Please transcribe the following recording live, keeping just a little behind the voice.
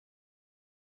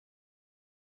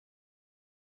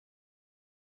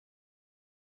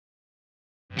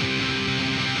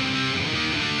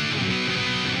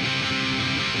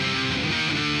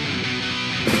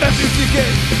MUCK.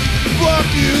 Fuck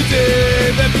you,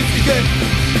 Dave. MUCK.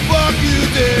 Fuck you,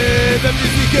 Dave.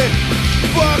 MUCK.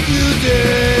 Fuck you,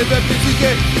 Dave. MUCK.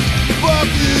 Fuck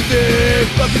you, Dave.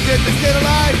 Fuck you, Dave. Just get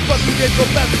alive. Fuck you, Dave. Go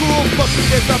back to school. Fuck you,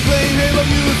 Dave. Stop playing Halo.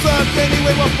 You suck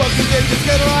anyway. Well, fuck you, Dave. Just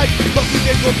get alive. Fuck you,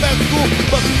 Dave. Go back to school.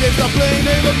 Fuck you, Dave. Stop playing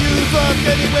Halo. You suck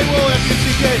anyway. Well,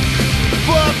 MUCK.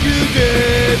 Fuck you,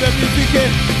 Dave. MUCK.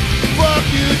 Fuck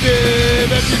you,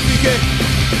 Dave. MUCK.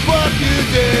 Fuck you,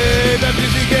 Dave.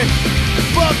 MUCK.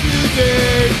 Fuck you,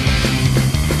 Dave.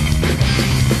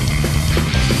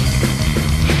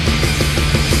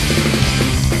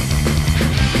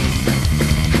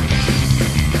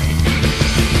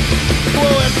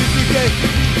 Whoa, MUCK.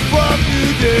 Fuck you,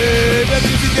 Dave.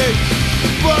 MUCK.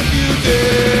 Fuck you,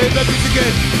 Dave. MUCK.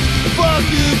 Fuck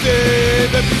you,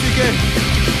 Dave. MUCK.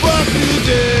 Fuck you,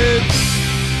 Dave.